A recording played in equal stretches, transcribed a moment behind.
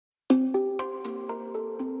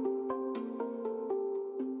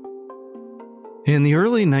In the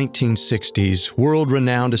early 1960s,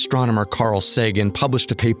 world-renowned astronomer Carl Sagan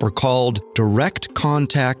published a paper called Direct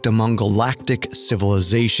Contact Among Galactic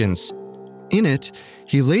Civilizations. In it,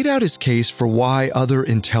 he laid out his case for why other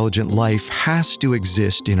intelligent life has to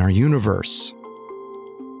exist in our universe.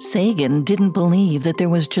 Sagan didn't believe that there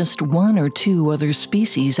was just one or two other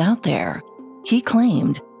species out there. He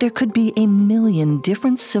claimed there could be 1 million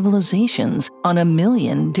different civilizations on 1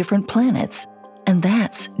 million different planets, and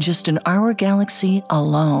that's just in our galaxy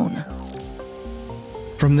alone.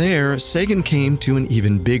 From there, Sagan came to an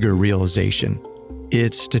even bigger realization.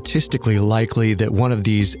 It's statistically likely that one of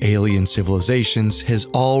these alien civilizations has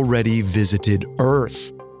already visited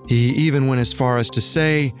Earth. He even went as far as to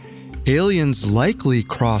say, aliens likely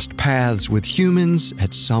crossed paths with humans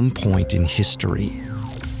at some point in history.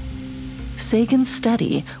 Sagan's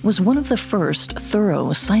study was one of the first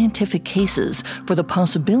thorough scientific cases for the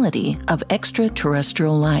possibility of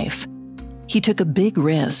extraterrestrial life. He took a big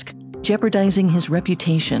risk, jeopardizing his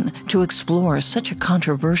reputation to explore such a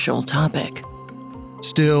controversial topic.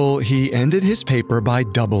 Still, he ended his paper by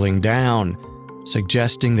doubling down,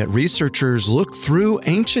 suggesting that researchers look through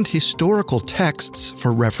ancient historical texts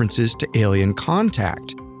for references to alien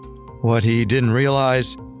contact. What he didn't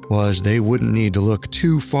realize was they wouldn't need to look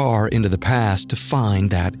too far into the past to find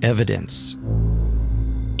that evidence.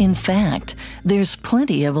 In fact, there's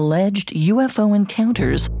plenty of alleged UFO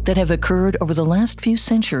encounters that have occurred over the last few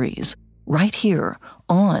centuries, right here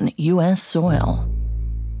on U.S. soil.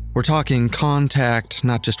 We're talking contact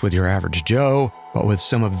not just with your average Joe, but with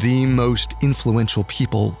some of the most influential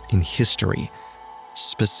people in history,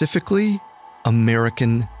 specifically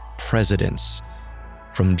American presidents,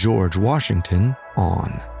 from George Washington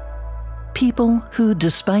on. People who,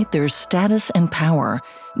 despite their status and power,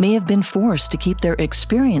 may have been forced to keep their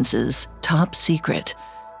experiences top secret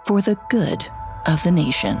for the good of the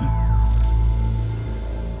nation.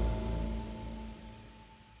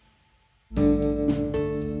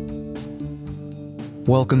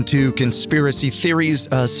 Welcome to Conspiracy Theories,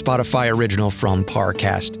 a Spotify original from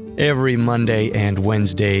Parcast. Every Monday and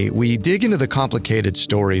Wednesday, we dig into the complicated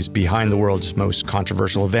stories behind the world's most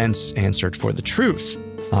controversial events and search for the truth.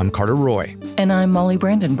 I'm Carter Roy. And I'm Molly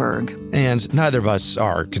Brandenburg. And neither of us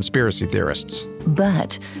are conspiracy theorists.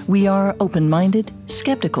 But we are open-minded,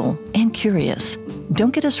 skeptical, and curious.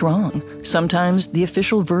 Don't get us wrong. Sometimes the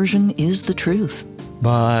official version is the truth.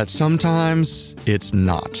 But sometimes it's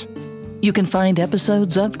not. You can find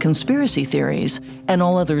episodes of Conspiracy Theories and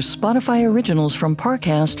all other Spotify originals from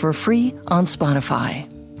Parcast for free on Spotify.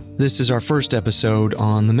 This is our first episode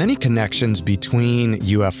on the many connections between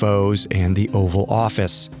UFOs and the Oval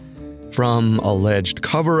Office. From alleged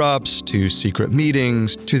cover-ups to secret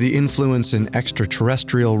meetings to the influence an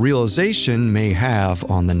extraterrestrial realization may have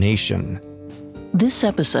on the nation. This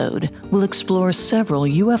episode will explore several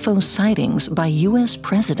UFO sightings by U.S.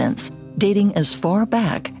 presidents dating as far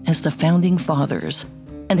back as the Founding Fathers,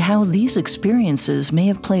 and how these experiences may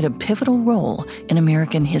have played a pivotal role in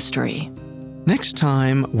American history. Next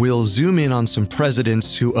time, we'll zoom in on some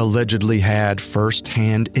presidents who allegedly had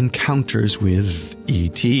first-hand encounters with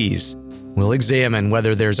ETs. We'll examine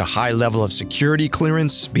whether there's a high level of security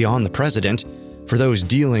clearance beyond the president for those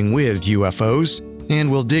dealing with UFOs,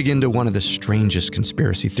 and we'll dig into one of the strangest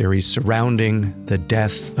conspiracy theories surrounding the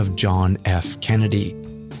death of John F. Kennedy.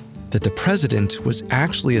 That the president was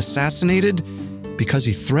actually assassinated because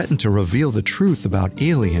he threatened to reveal the truth about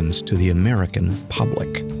aliens to the American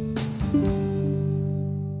public.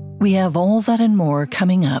 We have all that and more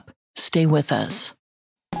coming up. Stay with us.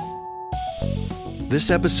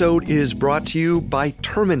 This episode is brought to you by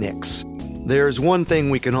Terminix. There's one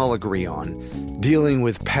thing we can all agree on. Dealing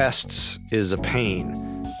with pests is a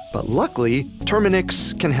pain. But luckily,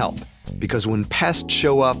 Terminix can help. Because when pests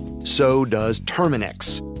show up, so does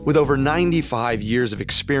Terminix. With over 95 years of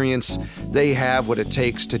experience, they have what it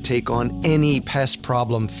takes to take on any pest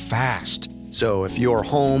problem fast. So if your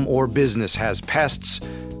home or business has pests,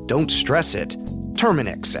 don't stress it.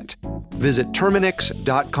 Terminix it. Visit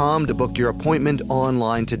Terminix.com to book your appointment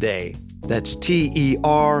online today. That's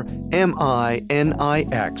Terminix.com.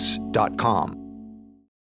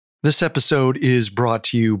 This episode is brought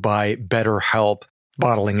to you by BetterHelp.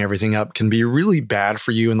 Bottling everything up can be really bad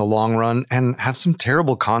for you in the long run and have some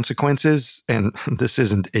terrible consequences. And this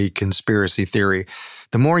isn't a conspiracy theory.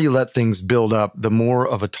 The more you let things build up, the more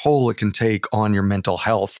of a toll it can take on your mental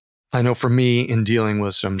health. I know for me, in dealing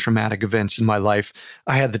with some traumatic events in my life,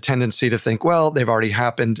 I had the tendency to think, well, they've already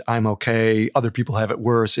happened. I'm okay. Other people have it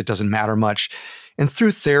worse. It doesn't matter much. And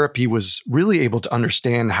through therapy was really able to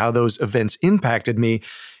understand how those events impacted me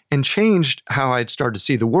and changed how I'd started to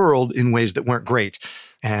see the world in ways that weren't great.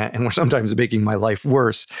 and were sometimes making my life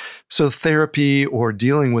worse. So therapy or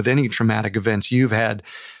dealing with any traumatic events you've had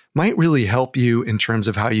might really help you in terms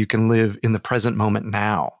of how you can live in the present moment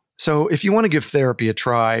now. So if you want to give therapy a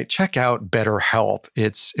try, check out BetterHelp.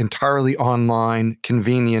 It's entirely online,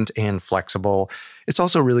 convenient, and flexible. It's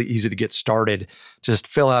also really easy to get started. Just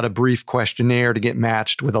fill out a brief questionnaire to get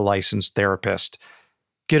matched with a licensed therapist.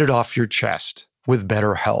 Get it off your chest with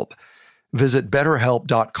BetterHelp. Visit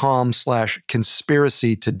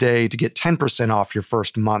betterhelp.com/conspiracy today to get 10% off your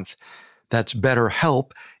first month. That's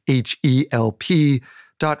BetterHelp,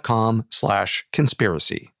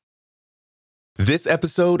 HELP.com/conspiracy. This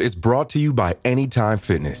episode is brought to you by Anytime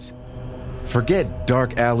Fitness. Forget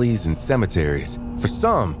dark alleys and cemeteries. For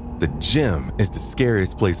some, the gym is the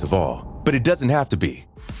scariest place of all, but it doesn't have to be.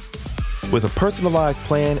 With a personalized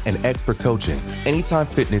plan and expert coaching, Anytime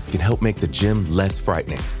Fitness can help make the gym less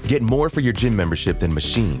frightening. Get more for your gym membership than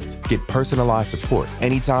machines. Get personalized support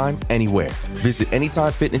anytime, anywhere. Visit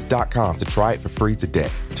AnytimeFitness.com to try it for free today.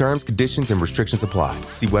 Terms, conditions, and restrictions apply.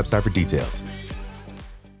 See website for details.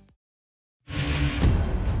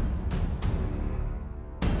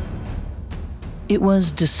 It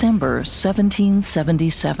was December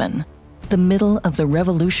 1777, the middle of the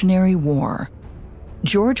Revolutionary War.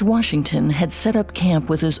 George Washington had set up camp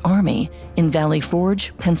with his army in Valley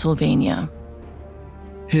Forge, Pennsylvania.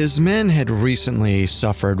 His men had recently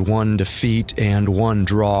suffered one defeat and one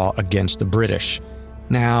draw against the British.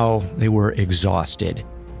 Now they were exhausted.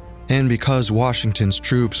 And because Washington's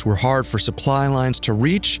troops were hard for supply lines to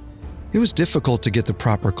reach, it was difficult to get the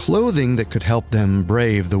proper clothing that could help them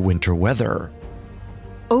brave the winter weather.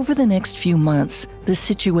 Over the next few months, the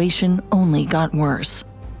situation only got worse.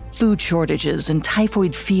 Food shortages and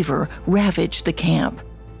typhoid fever ravaged the camp.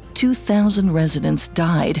 2,000 residents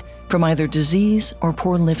died from either disease or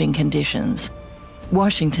poor living conditions.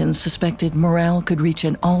 Washington suspected morale could reach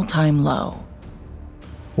an all-time low.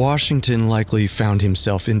 Washington likely found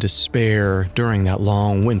himself in despair during that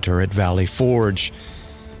long winter at Valley Forge.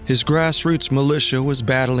 His grassroots militia was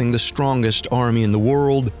battling the strongest army in the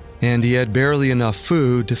world, and he had barely enough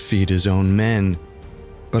food to feed his own men.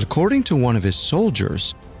 But according to one of his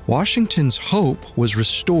soldiers, Washington's hope was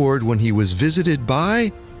restored when he was visited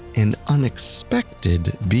by an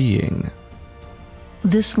unexpected being.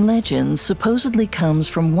 This legend supposedly comes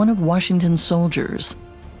from one of Washington's soldiers,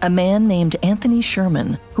 a man named Anthony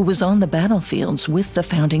Sherman, who was on the battlefields with the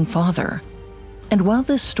Founding Father. And while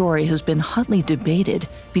this story has been hotly debated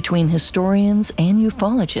between historians and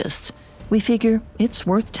ufologists, we figure it's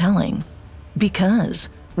worth telling. Because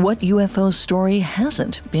what UFO story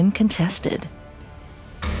hasn't been contested?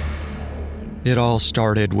 It all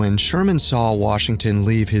started when Sherman saw Washington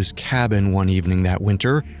leave his cabin one evening that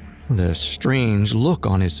winter with a strange look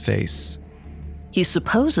on his face. He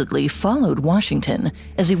supposedly followed Washington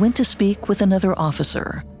as he went to speak with another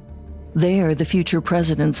officer. There, the future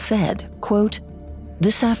president said, quote,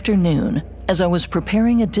 "This afternoon, as I was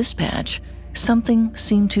preparing a dispatch, something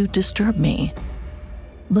seemed to disturb me.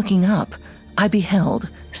 Looking up, I beheld,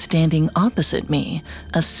 standing opposite me,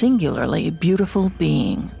 a singularly beautiful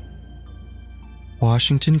being."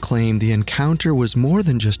 Washington claimed the encounter was more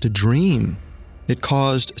than just a dream. It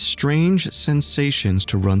caused strange sensations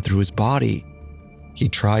to run through his body. He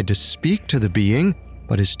tried to speak to the being,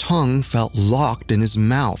 but his tongue felt locked in his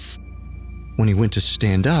mouth. When he went to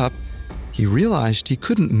stand up, he realized he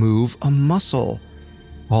couldn't move a muscle.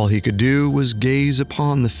 All he could do was gaze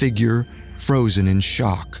upon the figure, frozen in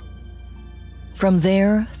shock. From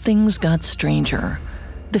there, things got stranger.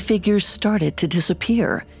 The figures started to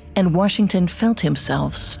disappear, and Washington felt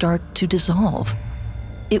himself start to dissolve.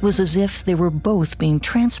 It was as if they were both being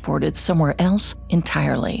transported somewhere else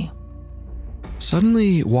entirely.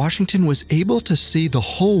 Suddenly, Washington was able to see the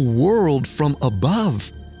whole world from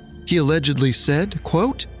above. He allegedly said,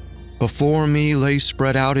 quote, "Before me lay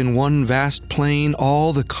spread out in one vast plain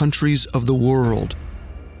all the countries of the world,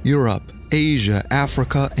 Europe, Asia,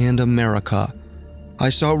 Africa, and America. I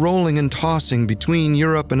saw rolling and tossing between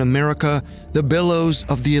Europe and America the billows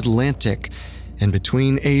of the Atlantic, and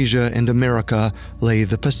between Asia and America lay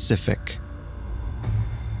the Pacific."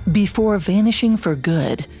 Before vanishing for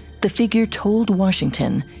good, the figure told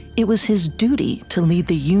Washington it was his duty to lead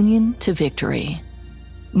the Union to victory.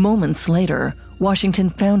 Moments later, Washington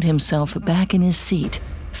found himself back in his seat,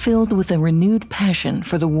 filled with a renewed passion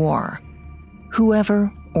for the war.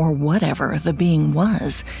 Whoever or whatever the being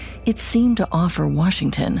was, it seemed to offer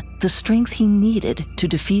Washington the strength he needed to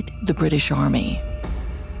defeat the British Army.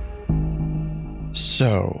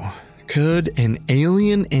 So, could an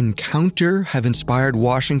alien encounter have inspired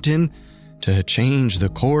Washington to change the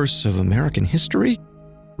course of American history?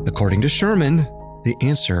 According to Sherman, The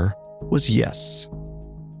answer was yes.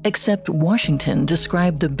 Except Washington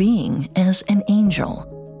described the being as an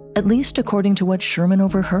angel, at least according to what Sherman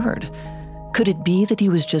overheard. Could it be that he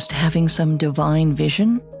was just having some divine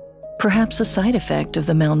vision? Perhaps a side effect of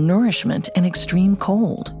the malnourishment and extreme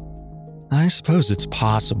cold. I suppose it's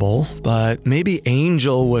possible, but maybe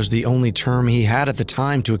angel was the only term he had at the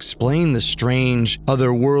time to explain the strange,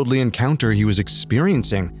 otherworldly encounter he was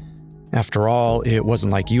experiencing. After all, it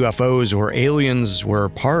wasn't like UFOs or aliens were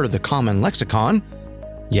part of the common lexicon.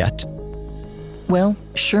 Yet. Well,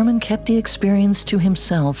 Sherman kept the experience to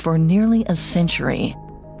himself for nearly a century.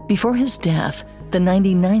 Before his death, the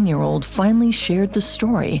 99-year-old finally shared the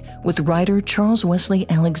story with writer Charles Wesley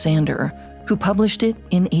Alexander, who published it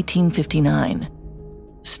in 1859.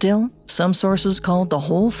 Still, some sources called the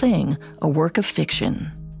whole thing a work of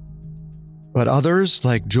fiction. But others,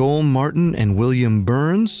 like Joel Martin and William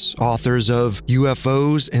Burns, authors of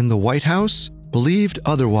UFOs and the White House, believed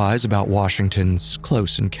otherwise about Washington's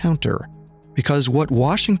close encounter, because what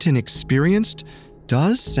Washington experienced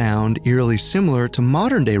does sound eerily similar to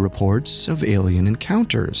modern-day reports of alien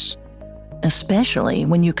encounters. Especially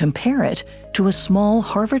when you compare it to a small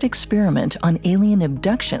Harvard experiment on alien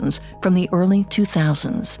abductions from the early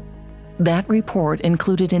 2000s. That report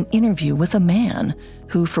included an interview with a man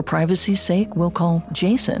who, for privacy's sake, we'll call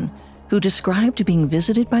Jason, who described being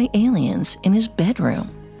visited by aliens in his bedroom.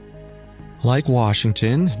 Like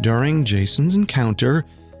Washington, during Jason's encounter,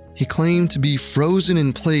 he claimed to be frozen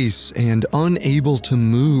in place and unable to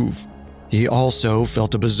move. He also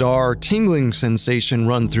felt a bizarre tingling sensation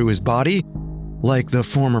run through his body, like the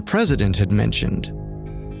former president had mentioned.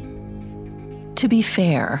 To be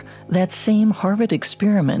fair, that same Harvard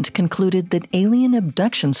experiment concluded that alien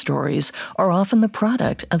abduction stories are often the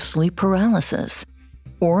product of sleep paralysis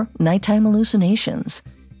or nighttime hallucinations.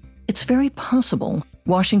 It's very possible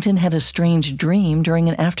Washington had a strange dream during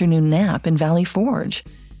an afternoon nap in Valley Forge.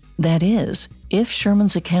 That is, if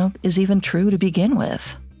Sherman's account is even true to begin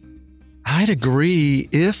with. I'd agree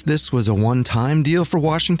if this was a one-time deal for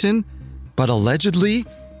Washington, but allegedly,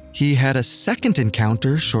 he had a second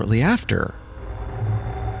encounter shortly after.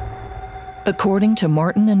 According to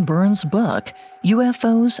Martin and Burns' book,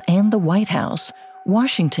 UFOs and the White House,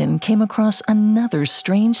 Washington came across another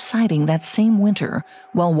strange sighting that same winter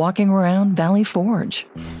while walking around Valley Forge.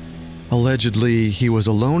 Allegedly, he was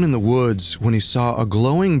alone in the woods when he saw a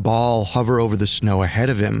glowing ball hover over the snow ahead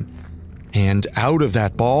of him. And out of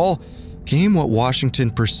that ball came what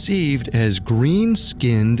Washington perceived as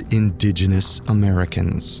green-skinned indigenous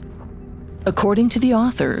Americans. According to the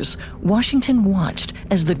authors, Washington watched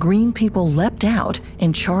as the green people leapt out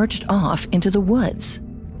and charged off into the woods.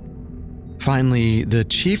 Finally, the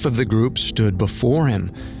chief of the group stood before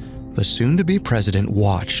him. The soon-to-be president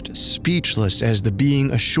watched, speechless, as the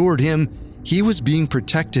being assured him he was being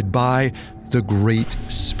protected by the Great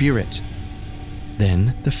Spirit.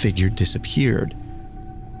 Then the figure disappeared.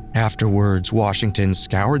 Afterwards, Washington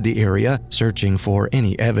scoured the area, searching for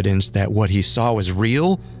any evidence that what he saw was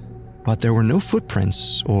real, but there were no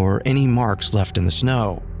footprints or any marks left in the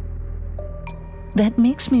snow. That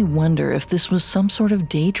makes me wonder if this was some sort of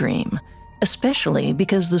daydream, especially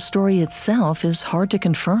because the story itself is hard to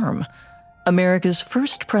confirm. America's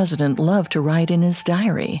first president loved to write in his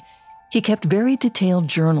diary. He kept very detailed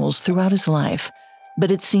journals throughout his life,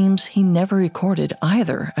 but it seems he never recorded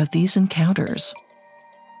either of these encounters.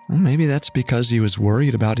 Well, maybe that's because he was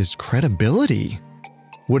worried about his credibility.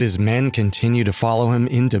 Would his men continue to follow him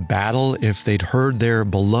into battle if they'd heard their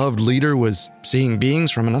beloved leader was seeing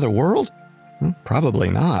beings from another world? Well, probably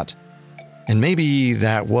not. And maybe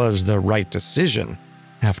that was the right decision.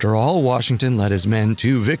 After all, Washington led his men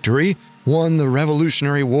to victory, won the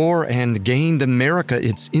Revolutionary War, and gained America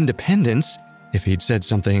its independence. If he'd said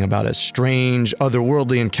something about a strange,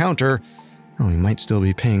 otherworldly encounter, he might still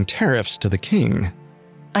be paying tariffs to the king.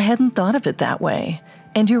 I hadn't thought of it that way.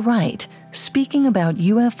 And you're right, speaking about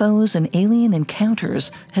UFOs and alien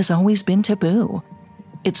encounters has always been taboo.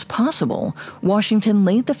 It's possible Washington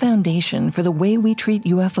laid the foundation for the way we treat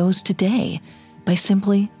UFOs today by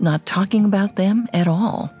simply not talking about them at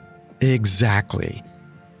all. Exactly.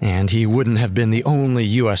 And he wouldn't have been the only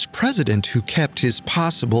U.S. president who kept his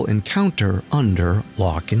possible encounter under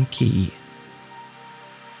lock and key.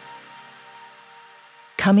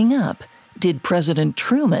 Coming up, did President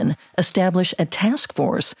Truman establish a task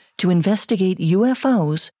force to investigate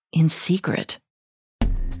UFOs in secret?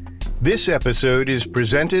 This episode is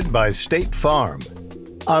presented by State Farm.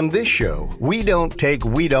 On this show, we don't take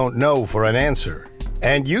 "we don't know" for an answer.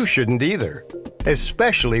 And you shouldn't either,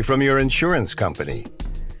 especially from your insurance company.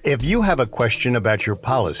 If you have a question about your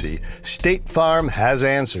policy, State Farm has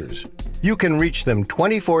answers. You can reach them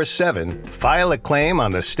 24/7, file a claim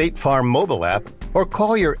on the State Farm mobile app, or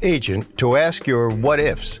call your agent to ask your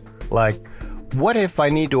what-ifs, like, what if I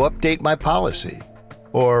need to update my policy?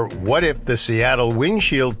 Or what if the Seattle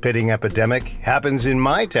windshield pitting epidemic happens in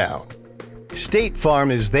my town? State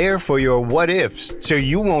Farm is there for your what-ifs, so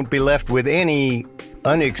you won't be left with any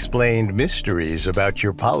unexplained mysteries about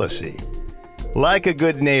your policy. Like a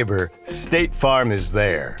good neighbor, State Farm is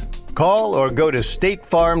there. Call or go to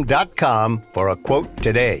statefarm.com for a quote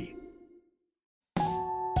today.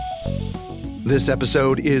 This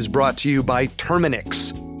episode is brought to you by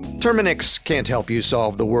Terminix. Terminix can't help you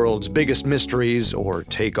solve the world's biggest mysteries or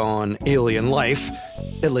take on alien life,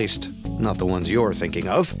 at least not the ones you're thinking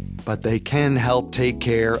of, but they can help take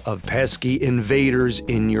care of pesky invaders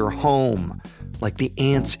in your home, like the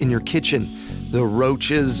ants in your kitchen, the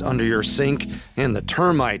roaches under your sink, and the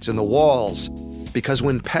termites in the walls. Because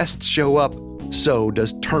when pests show up, so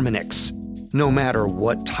does Terminix. No matter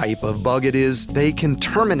what type of bug it is, they can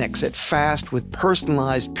Terminix it fast with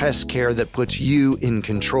personalized pest care that puts you in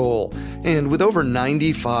control. And with over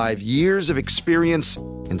 95 years of experience,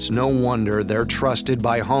 it's no wonder they're trusted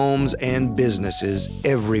by homes and businesses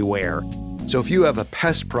everywhere. So if you have a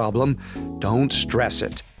pest problem, don't stress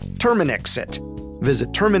it. Terminix it.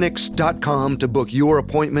 Visit Terminix.com to book your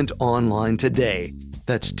appointment online today.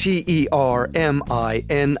 That's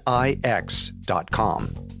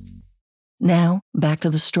TERMINIX.com. Now, back to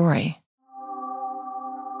the story.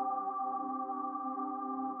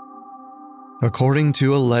 According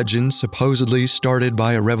to a legend supposedly started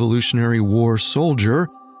by a Revolutionary War soldier,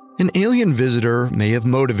 an alien visitor may have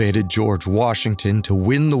motivated George Washington to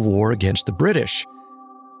win the war against the British.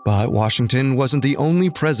 But Washington wasn't the only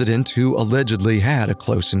president who allegedly had a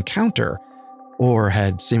close encounter, or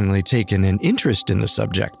had seemingly taken an interest in the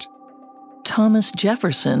subject. Thomas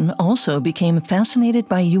Jefferson also became fascinated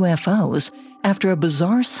by UFOs after a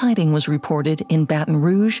bizarre sighting was reported in Baton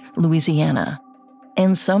Rouge, Louisiana.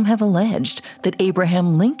 And some have alleged that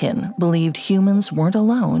Abraham Lincoln believed humans weren't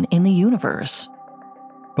alone in the universe.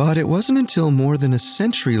 But it wasn't until more than a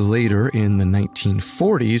century later in the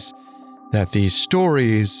 1940s that these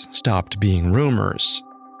stories stopped being rumors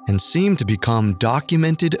and seemed to become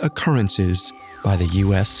documented occurrences by the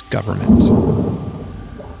U.S. government.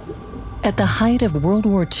 At the height of World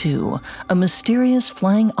War II, a mysterious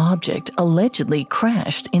flying object allegedly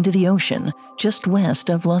crashed into the ocean just west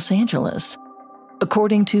of Los Angeles.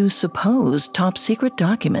 According to supposed top-secret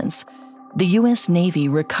documents, the U.S. Navy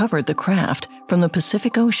recovered the craft from the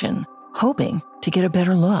Pacific Ocean, hoping to get a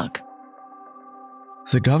better look.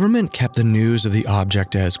 The government kept the news of the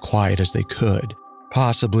object as quiet as they could,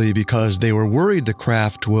 possibly because they were worried the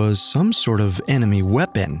craft was some sort of enemy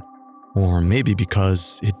weapon, or maybe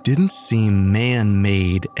because it didn't seem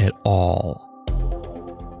man-made at all.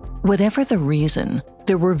 Whatever the reason,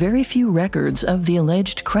 there were very few records of the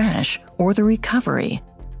alleged crash or the recovery,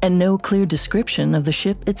 and no clear description of the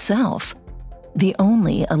ship itself. The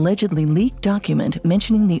only allegedly leaked document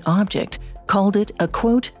mentioning the object called it a,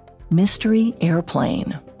 quote, mystery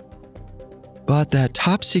airplane. But that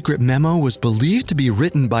top-secret memo was believed to be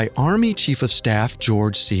written by Army Chief of Staff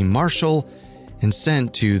George C. Marshall and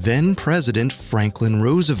sent to then-President Franklin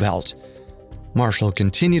Roosevelt. Marshall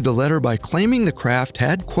continued the letter by claiming the craft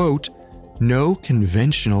had, quote, no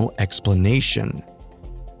conventional explanation.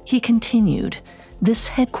 He continued, this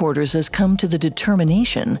headquarters has come to the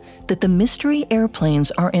determination that the mystery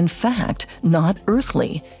airplanes are in fact not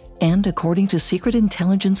earthly, and according to secret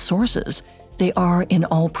intelligence sources, they are in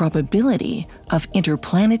all probability of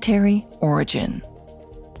interplanetary origin.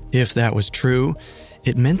 If that was true,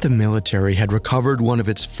 it meant the military had recovered one of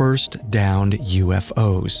its first downed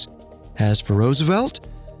UFOs. As for Roosevelt,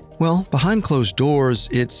 well, behind closed doors,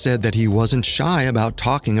 it said that he wasn't shy about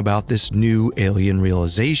talking about this new alien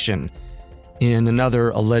realization. In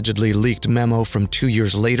another allegedly leaked memo from 2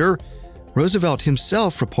 years later, Roosevelt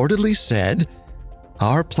himself reportedly said,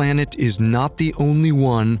 "Our planet is not the only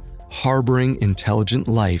one harboring intelligent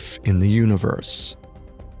life in the universe."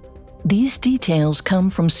 These details come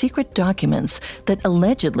from secret documents that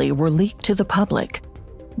allegedly were leaked to the public.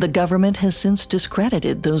 The government has since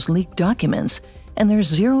discredited those leaked documents, and there's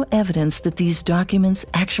zero evidence that these documents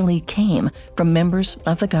actually came from members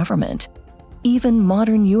of the government. Even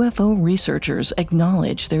modern UFO researchers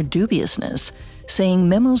acknowledge their dubiousness, saying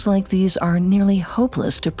memos like these are nearly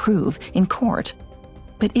hopeless to prove in court.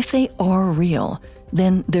 But if they are real,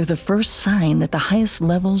 then they're the first sign that the highest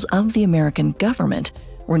levels of the American government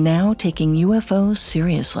were now taking UFOs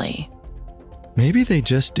seriously. Maybe they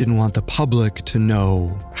just didn't want the public to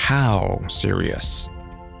know how serious.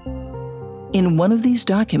 In one of these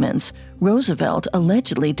documents, Roosevelt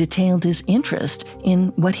allegedly detailed his interest in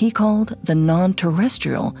what he called the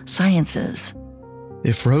non-terrestrial sciences.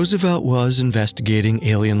 If Roosevelt was investigating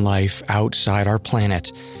alien life outside our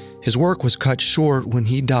planet, his work was cut short when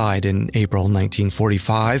he died in April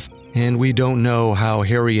 1945, and we don't know how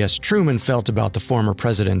Harry S. Truman felt about the former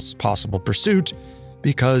president's possible pursuit,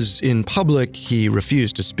 because in public he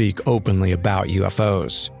refused to speak openly about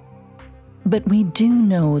UFOs. But we do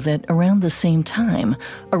know that around the same time,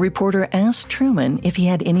 a reporter asked Truman if he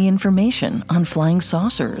had any information on flying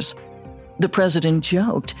saucers. The president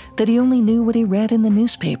joked that he only knew what he read in the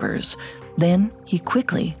newspapers. Then he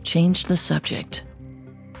quickly changed the subject.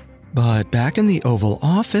 But back in the Oval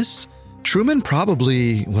Office, Truman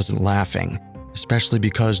probably wasn't laughing, especially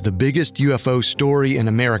because the biggest UFO story in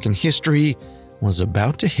American history was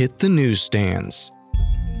about to hit the newsstands.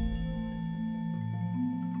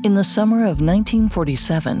 In the summer of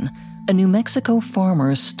 1947, a New Mexico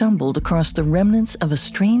farmer stumbled across the remnants of a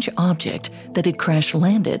strange object that had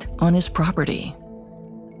crash-landed on his property.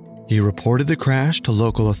 He reported the crash to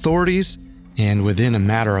local authorities, and within a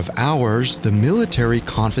matter of hours, the military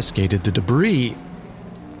confiscated the debris.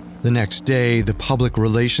 The next day, the public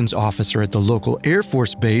relations officer at the local Air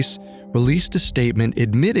Force base released a statement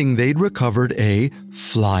admitting they'd recovered a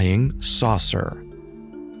flying saucer.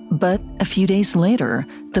 But a few days later,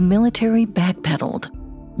 the military backpedaled,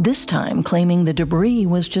 this time claiming the debris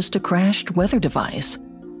was just a crashed weather device.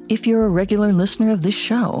 If you're a regular listener of this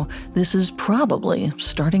show, this is probably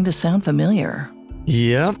starting to sound familiar.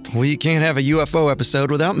 Yep, we can't have a UFO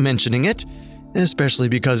episode without mentioning it, especially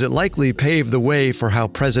because it likely paved the way for how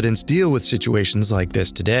presidents deal with situations like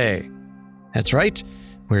this today. That's right,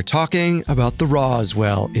 we're talking about the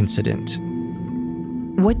Roswell incident.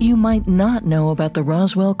 What you might not know about the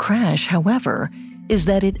Roswell crash, however, is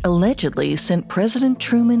that it allegedly sent President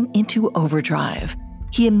Truman into overdrive.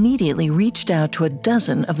 He immediately reached out to a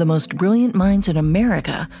dozen of the most brilliant minds in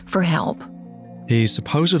America for help. He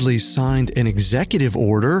supposedly signed an executive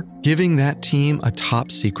order giving that team a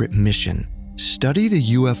top-secret mission: study the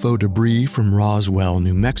UFO debris from Roswell,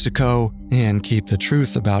 New Mexico, and keep the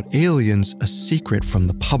truth about aliens a secret from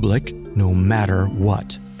the public, no matter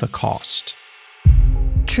what the cost.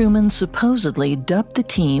 Truman supposedly dubbed the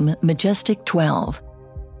team Majestic 12.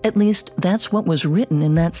 At least that's what was written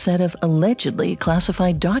in that set of allegedly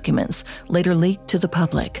classified documents later leaked to the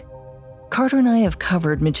public. Carter and I have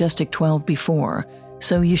covered Majestic 12 before,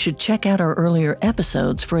 so you should check out our earlier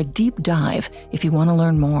episodes for a deep dive if you want to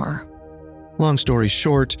learn more. Long story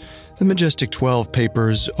short, the Majestic 12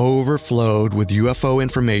 papers overflowed with UFO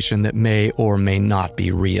information that may or may not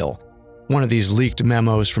be real. One of these leaked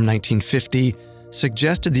memos from 1950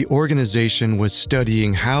 suggested the organization was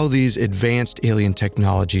studying how these advanced alien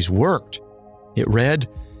technologies worked. It read,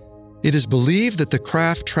 "It is believed that the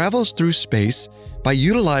craft travels through space by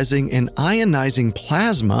utilizing an ionizing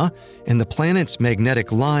plasma and the planet's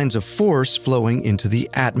magnetic lines of force flowing into the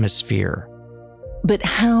atmosphere." But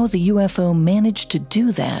how the UFO managed to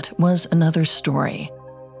do that was another story.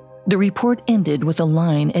 The report ended with a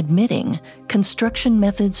line admitting construction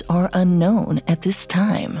methods are unknown at this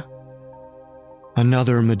time.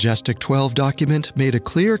 Another Majestic 12 document made a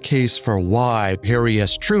clear case for why Harry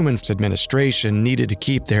S. Truman's administration needed to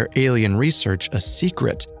keep their alien research a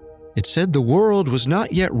secret. It said the world was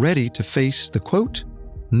not yet ready to face the, quote,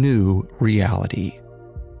 new reality.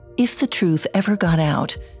 If the truth ever got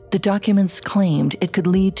out, the documents claimed it could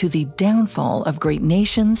lead to the downfall of great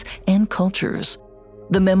nations and cultures.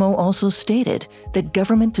 The memo also stated that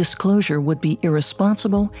government disclosure would be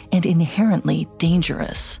irresponsible and inherently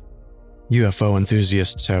dangerous. UFO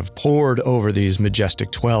enthusiasts have pored over these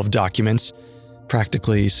Majestic 12 documents,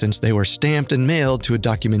 practically since they were stamped and mailed to a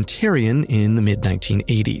documentarian in the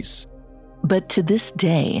mid-1980s. But to this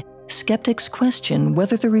day, skeptics question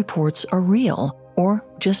whether the reports are real or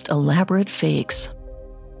just elaborate fakes.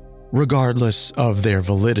 Regardless of their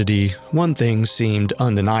validity, one thing seemed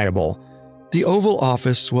undeniable. The Oval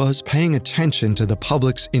Office was paying attention to the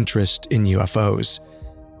public's interest in UFOs,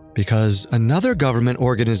 because another government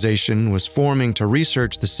organization was forming to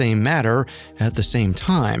research the same matter at the same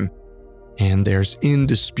time, and there's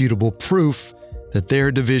indisputable proof that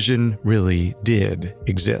their division really did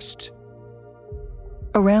exist.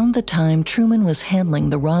 Around the time Truman was handling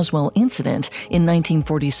the Roswell incident in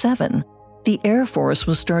 1947, the Air Force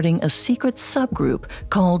was starting a secret subgroup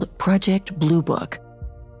called Project Blue Book.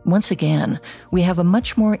 Once again, we have a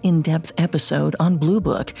much more in-depth episode on Blue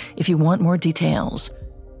Book if you want more details.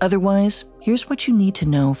 Otherwise, here's what you need to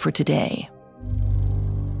know for today.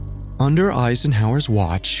 Under Eisenhower's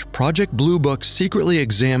watch, Project Blue Book secretly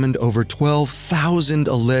examined over 12,000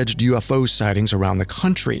 alleged UFO sightings around the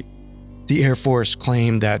country. The Air Force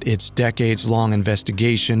claimed that its decades-long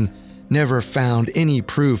investigation never found any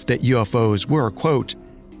proof that UFOs were, quote,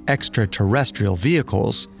 extraterrestrial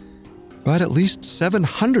vehicles, but at least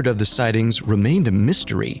 700 of the sightings remained a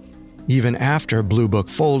mystery, even after Blue Book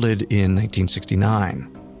folded in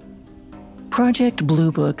 1969. Project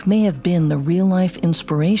Blue Book may have been the real-life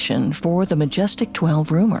inspiration for the Majestic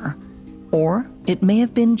 12 rumor, or it may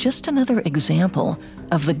have been just another example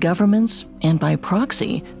of the government's, and by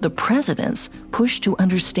proxy, the president's, push to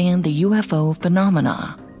understand the UFO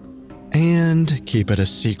phenomena. And keep it a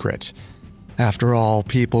secret. After all,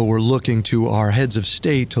 people were looking to our heads of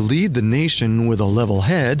state to lead the nation with a level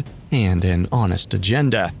head and an honest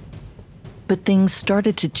agenda. But things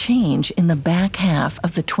started to change in the back half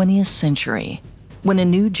of the 20th century, when a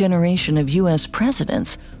new generation of U.S.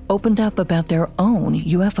 presidents opened up about their own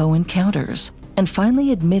UFO encounters and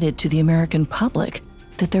finally admitted to the American public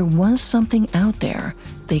that there was something out there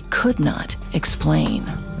they could not explain.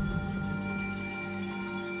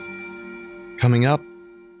 Coming up,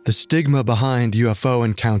 the stigma behind UFO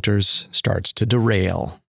encounters starts to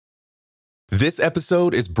derail. This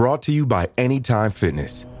episode is brought to you by Anytime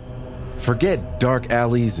Fitness. Forget dark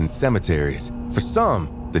alleys and cemeteries. For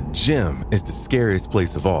some, the gym is the scariest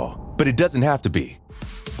place of all, but it doesn't have to be.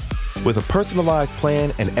 With a personalized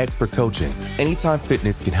plan and expert coaching, Anytime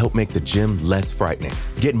Fitness can help make the gym less frightening.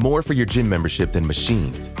 Get more for your gym membership than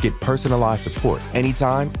machines. Get personalized support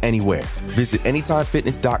anytime, anywhere. Visit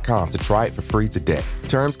AnytimeFitness.com to try it for free today.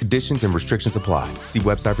 Terms, conditions, and restrictions apply. See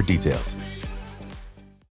website for details.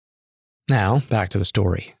 Now, back to the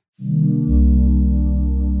story.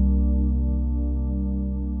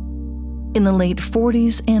 In the late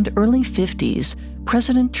 40s and early 50s,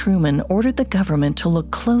 President Truman ordered the government to look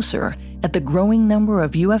closer at the growing number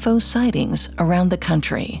of UFO sightings around the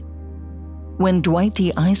country. When Dwight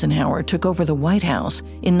D. Eisenhower took over the White House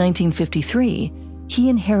in 1953, he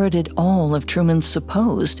inherited all of Truman's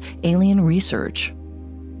supposed alien research.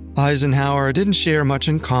 Eisenhower didn't share much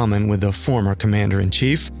in common with the former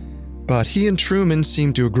commander-in-chief, but he and Truman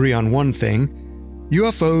seemed to agree on one thing: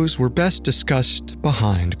 UFOs were best discussed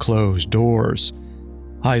behind closed doors.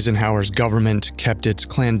 Eisenhower's government kept its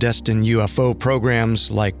clandestine UFO programs,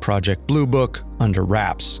 like Project Blue Book, under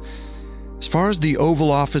wraps. As far as the Oval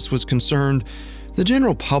Office was concerned, the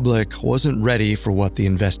general public wasn't ready for what the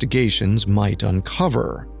investigations might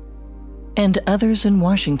uncover. And others in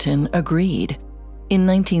Washington agreed. In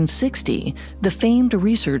 1960, the famed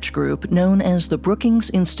research group known as the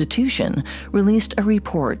Brookings Institution released a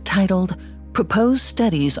report titled Proposed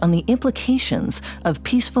Studies on the Implications of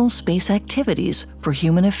Peaceful Space Activities for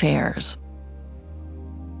Human Affairs.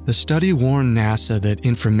 The study warned NASA that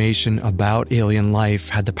information about alien life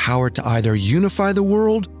had the power to either unify the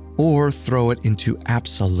world or throw it into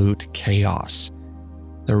absolute chaos.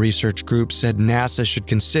 The research group said NASA should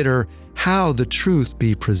consider how the truth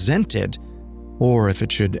be presented, or if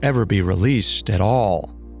it should ever be released at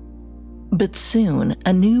all. But soon,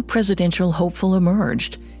 a new presidential hopeful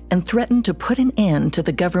emerged and threatened to put an end to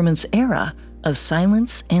the government's era of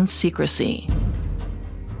silence and secrecy.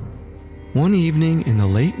 One evening in the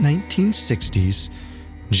late 1960s,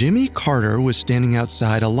 Jimmy Carter was standing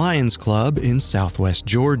outside a Lions Club in southwest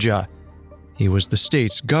Georgia. He was the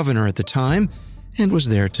state's governor at the time and was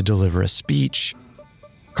there to deliver a speech.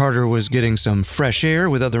 Carter was getting some fresh air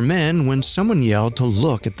with other men when someone yelled to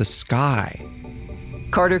look at the sky.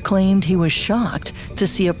 Carter claimed he was shocked to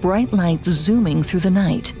see a bright light zooming through the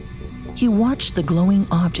night. He watched the glowing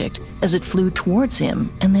object as it flew towards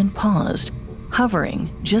him and then paused,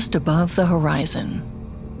 hovering just above the horizon.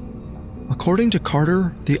 According to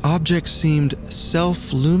Carter, the object seemed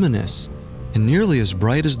self-luminous and nearly as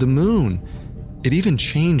bright as the moon. It even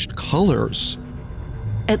changed colors.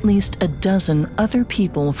 At least a dozen other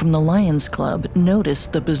people from the Lions Club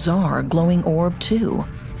noticed the bizarre glowing orb too.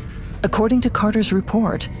 According to Carter's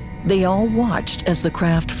report, they all watched as the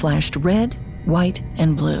craft flashed red, white,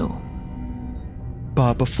 and blue.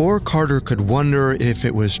 But before Carter could wonder if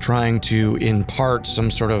it was trying to impart some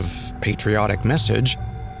sort of patriotic message,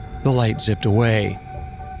 the light zipped away.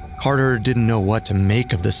 Carter didn't know what to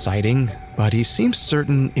make of the sighting, but he seemed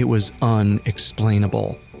certain it was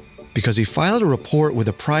unexplainable, because he filed a report with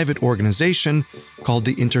a private organization called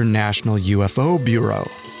the International UFO Bureau.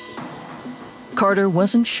 Carter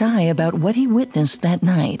wasn't shy about what he witnessed that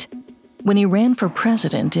night. When he ran for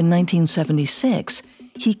president in 1976,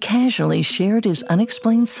 he casually shared his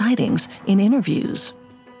unexplained sightings in interviews.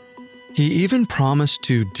 He even promised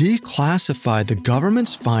to declassify the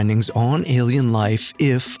government's findings on alien life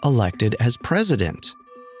if elected as president.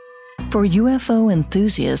 For UFO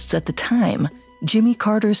enthusiasts at the time, Jimmy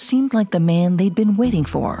Carter seemed like the man they'd been waiting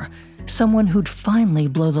for, someone who'd finally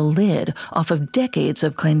blow the lid off of decades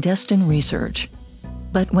of clandestine research.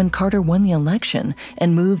 But when Carter won the election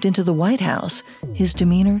and moved into the White House, his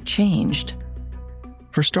demeanor changed.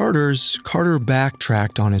 For starters, Carter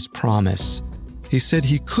backtracked on his promise. He said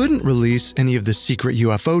he couldn't release any of the secret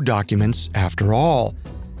UFO documents after all.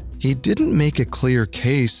 He didn't make a clear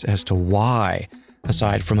case as to why,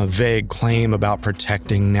 aside from a vague claim about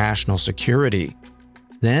protecting national security.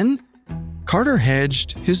 Then, Carter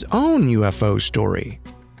hedged his own UFO story.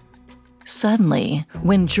 Suddenly,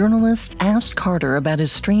 when journalists asked Carter about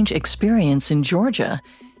his strange experience in Georgia,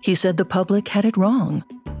 he said the public had it wrong.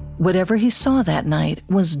 Whatever he saw that night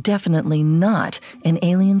was definitely not an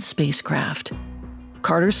alien spacecraft.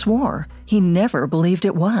 Carter swore he never believed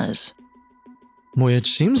it was.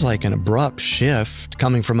 Which seems like an abrupt shift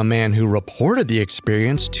coming from a man who reported the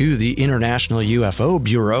experience to the International UFO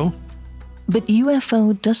Bureau. But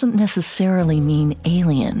UFO doesn't necessarily mean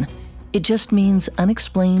alien. It just means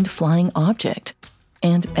unexplained flying object.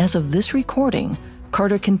 And as of this recording,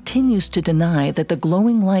 Carter continues to deny that the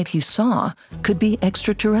glowing light he saw could be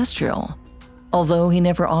extraterrestrial, although he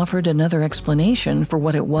never offered another explanation for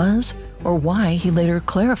what it was or why he later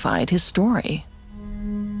clarified his story.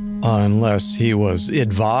 Unless he was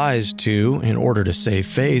advised to in order to save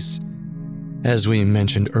face. As we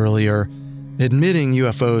mentioned earlier, admitting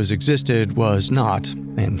UFOs existed was not,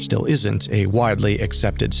 and still isn't, a widely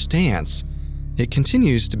accepted stance. It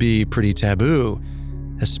continues to be pretty taboo,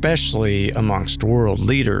 especially amongst world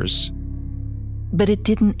leaders. But it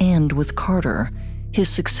didn't end with Carter. His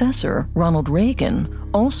successor, Ronald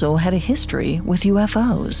Reagan, also had a history with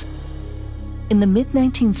UFOs. In the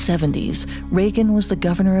mid-1970s, Reagan was the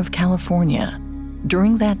governor of California.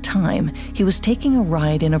 During that time, he was taking a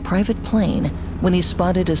ride in a private plane when he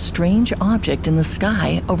spotted a strange object in the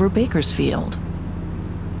sky over Bakersfield.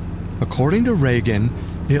 According to Reagan,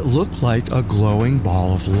 it looked like a glowing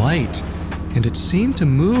ball of light, and it seemed to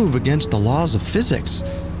move against the laws of physics.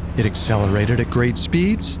 It accelerated at great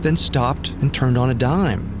speeds, then stopped and turned on a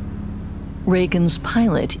dime. Reagan's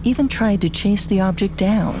pilot even tried to chase the object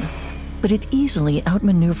down, but it easily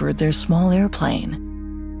outmaneuvered their small airplane.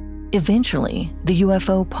 Eventually, the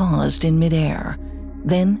UFO paused in midair,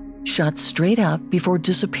 then shot straight up before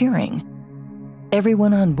disappearing.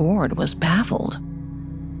 Everyone on board was baffled.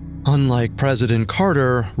 Unlike President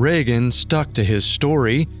Carter, Reagan stuck to his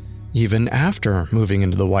story, even after moving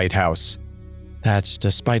into the White House. That's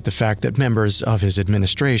despite the fact that members of his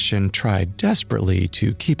administration tried desperately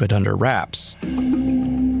to keep it under wraps.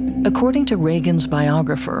 According to Reagan's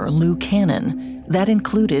biographer, Lou Cannon, that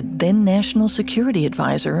included then National Security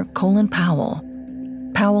Advisor Colin Powell.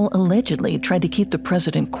 Powell allegedly tried to keep the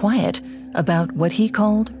president quiet about what he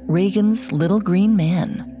called Reagan's little green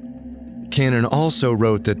man. Cannon also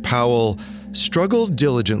wrote that Powell struggled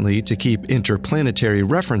diligently to keep interplanetary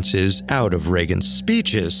references out of Reagan's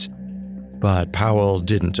speeches, but Powell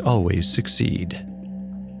didn't always succeed.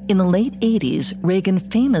 In the late 80s, Reagan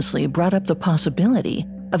famously brought up the possibility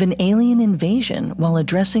of an alien invasion while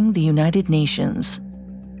addressing the United Nations.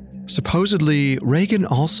 Supposedly, Reagan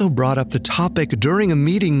also brought up the topic during a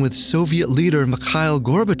meeting with Soviet leader Mikhail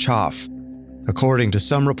Gorbachev. According to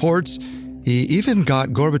some reports, he even got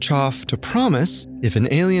Gorbachev to promise if an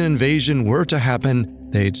alien invasion were to happen,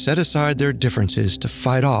 they'd set aside their differences to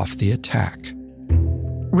fight off the attack.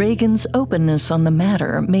 Reagan's openness on the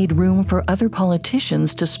matter made room for other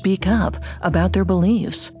politicians to speak up about their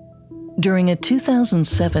beliefs. During a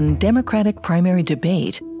 2007 Democratic primary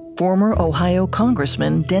debate, former Ohio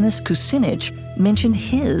Congressman Dennis Kucinich mentioned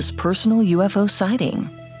his personal UFO sighting.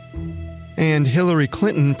 And Hillary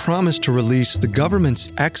Clinton promised to release the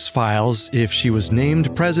government's X-Files if she was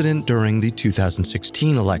named president during the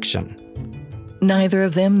 2016 election. Neither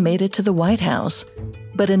of them made it to the White House,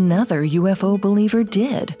 but another UFO believer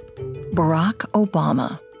did, Barack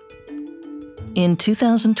Obama. In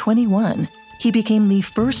 2021, he became the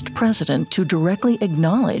first president to directly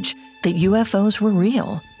acknowledge that UFOs were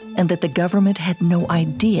real and that the government had no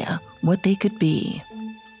idea what they could be.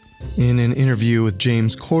 In an interview with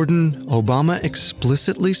James Corden, Obama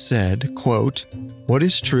explicitly said, quote, "What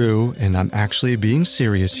is true, and I'm actually being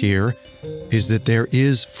serious here, is that there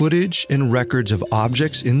is footage and records of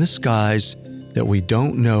objects in the skies that we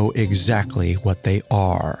don't know exactly what they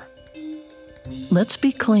are." Let's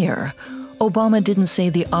be clear. Obama didn't say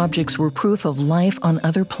the objects were proof of life on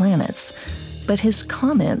other planets, But his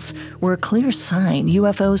comments were a clear sign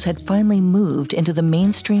UFOs had finally moved into the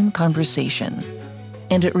mainstream conversation.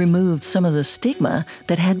 And it removed some of the stigma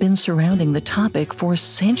that had been surrounding the topic for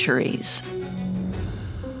centuries.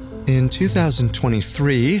 In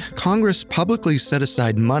 2023, Congress publicly set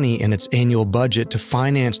aside money in its annual budget to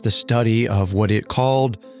finance the study of what it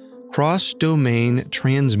called cross-domain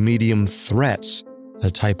transmedium threats, a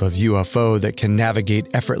type of UFO that can navigate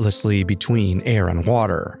effortlessly between air and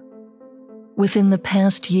water. Within the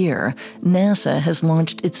past year, NASA has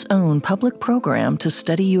launched its own public program to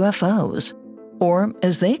study UFOs, or,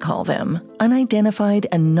 as they call them, unidentified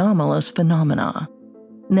anomalous phenomena.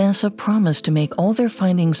 NASA promised to make all their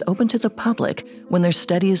findings open to the public when their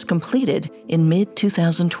study is completed in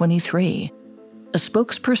mid-2023. A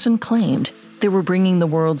spokesperson claimed they were bringing the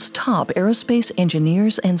world's top aerospace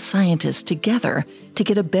engineers and scientists together to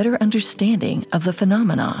get a better understanding of the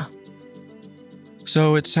phenomena.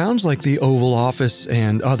 So it sounds like the Oval Office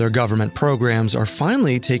and other government programs are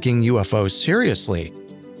finally taking UFOs seriously,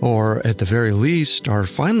 or at the very least are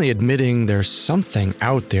finally admitting there's something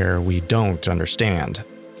out there we don't understand.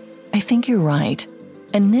 I think you're right.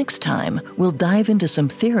 And next time, we'll dive into some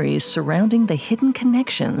theories surrounding the hidden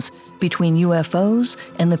connections between UFOs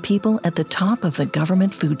and the people at the top of the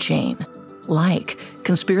government food chain, like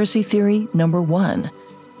conspiracy theory number 1,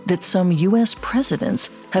 that some U.S. presidents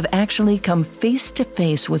have actually come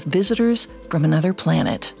face-to-face with visitors from another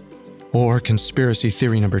planet. Or conspiracy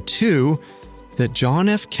theory number 2, that John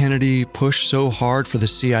F. Kennedy pushed so hard for the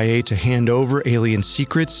CIA to hand over alien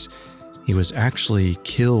secrets, he was actually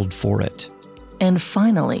killed for it. And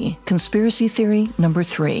finally, conspiracy theory number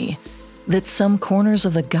 3, that some corners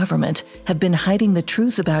of the government have been hiding the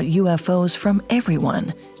truth about UFOs from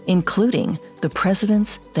everyone, including the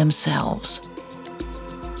presidents themselves.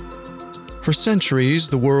 For centuries,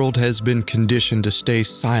 the world has been conditioned to stay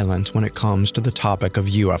silent when it comes to the topic of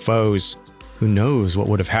UFOs. Who knows what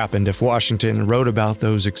would have happened if Washington wrote about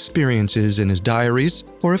those experiences in his diaries,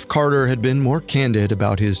 or if Carter had been more candid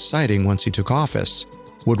about his sighting once he took office?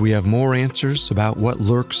 Would we have more answers about what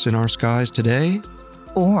lurks in our skies today?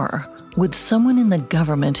 Or would someone in the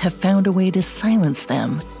government have found a way to silence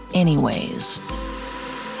them anyways?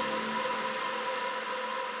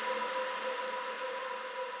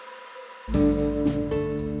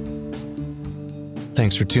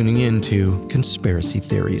 Thanks for tuning in to Conspiracy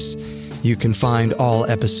Theories. You can find all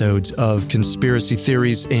episodes of Conspiracy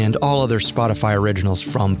Theories and all other Spotify originals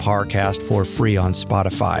from Parcast for free on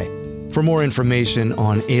Spotify. For more information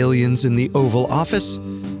on aliens in the Oval Office,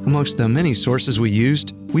 amongst the many sources we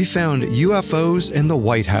used, we found UFOs and the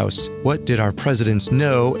White House. What did our presidents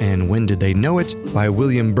know and when did they know it? By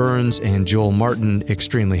William Burns and Joel Martin,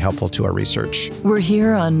 extremely helpful to our research. We're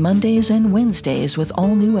here on Mondays and Wednesdays with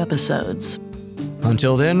all new episodes.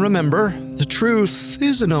 Until then, remember, the truth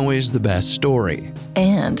isn't always the best story.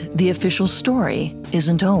 And the official story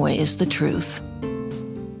isn't always the truth.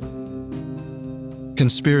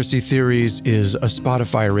 Conspiracy Theories is a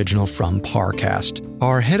Spotify original from Parcast.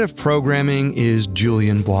 Our head of programming is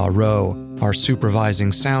Julian Boireau. Our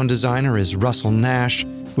supervising sound designer is Russell Nash,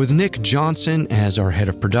 with Nick Johnson as our head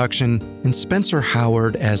of production and Spencer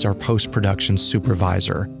Howard as our post-production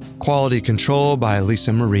supervisor. Quality control by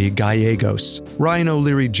Lisa Marie Gallegos. Ryan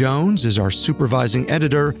O'Leary-Jones is our supervising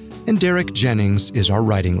editor, and Derek Jennings is our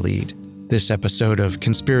writing lead. This episode of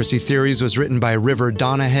Conspiracy Theories was written by River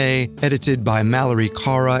Donahue, edited by Mallory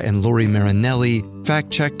Cara and Lori Marinelli,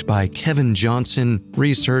 fact-checked by Kevin Johnson,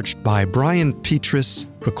 researched by Brian Petrus,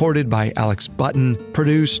 recorded by Alex Button,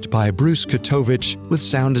 produced by Bruce Kotovich, with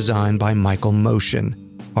sound design by Michael Motion.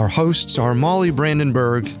 Our hosts are Molly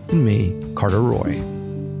Brandenburg and me, Carter Roy.